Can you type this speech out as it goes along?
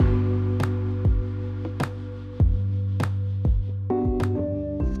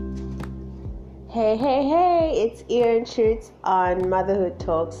Hey, it's Ian Shoots on Motherhood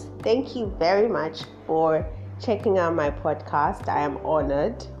Talks. Thank you very much for checking out my podcast. I am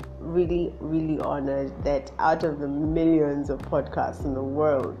honored, really, really honored that out of the millions of podcasts in the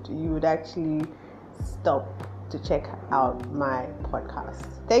world, you would actually stop to check out my podcast.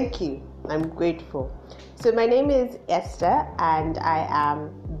 Thank you. I'm grateful. So my name is Esther and I am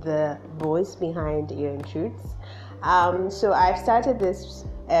the voice behind Ian Shoots. So I've started this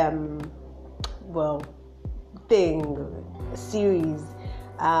series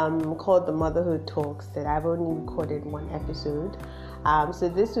called the Motherhood Talks that I've only recorded one episode. So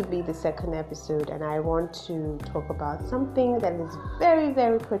this would be the second episode, and I want to talk about something that is very,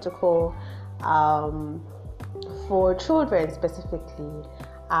 very critical for children specifically,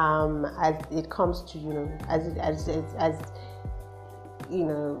 as it comes to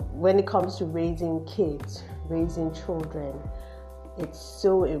when it comes to raising kids, raising children. It's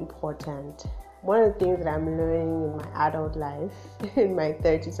so important. One of the things that I'm learning in my adult life, in my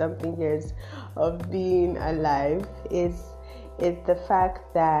 30-something years of being alive, is the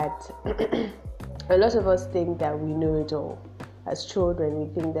fact that a lot of us think that we know it all. As children, we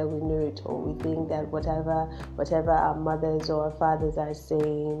think that we know it all. We think that whatever our mothers or our fathers are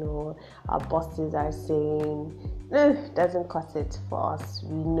saying or our bosses are saying, doesn't cut it for us.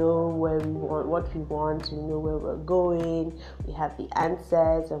 We know where we want, what we want. We know where we're going. We have the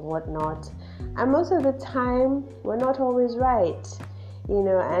answers and whatnot. And most of the time, we're not always right. And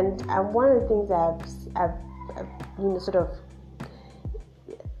one of the things I've sort of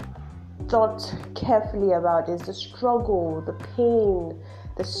thought carefully about is the struggle, the pain,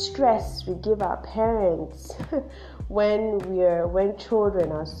 the stress we give our parents when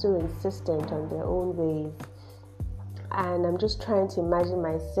children are so insistent on their own ways. And I'm just trying to imagine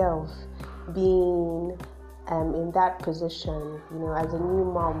myself being in that position, as a new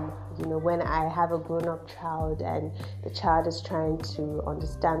mom, when I have a grown-up child and the child is trying to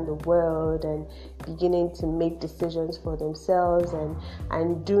understand the world and beginning to make decisions for themselves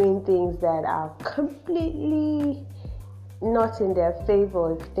and doing things that are completely not in their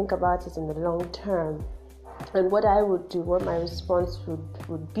favor if you think about it in the long term. And what I would do, what my response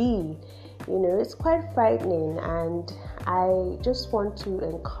would be, it's quite frightening. And I just want to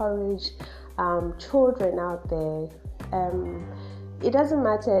encourage children out there. It doesn't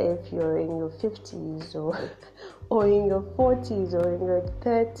matter if you're in your 50s or in your 40s or in your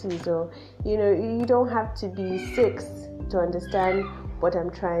 30s, or you don't have to be 6 to understand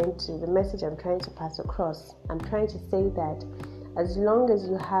the message I'm trying to pass across. I'm trying to say that as long as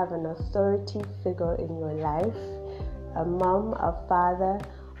you have an authority figure in your life, a mom, a father,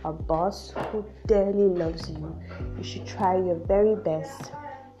 a boss who dearly loves you, you should try your very best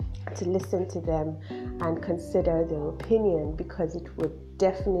to listen to them and consider their opinion, because it would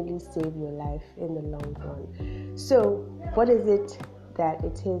definitely save your life in the long run. So what is it that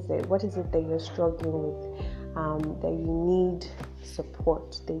you're struggling with, that you need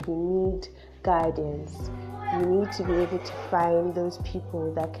support, that you need guidance? You need to be able to find those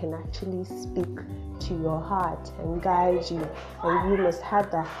people that can actually speak to your heart and guide you, and you must have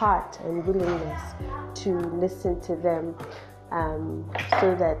the heart and willingness to listen to them,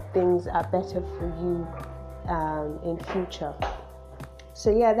 so that things are better for you in future.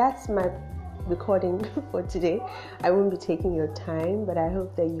 So that's my recording for today. I won't be taking your time, but I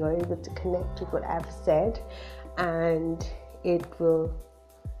hope that you're able to connect with what I've said, and it will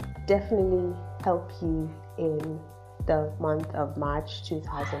definitely help you in the month of March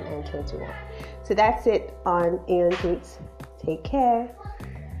 2021. So that's it on Ian Shoots. Take care.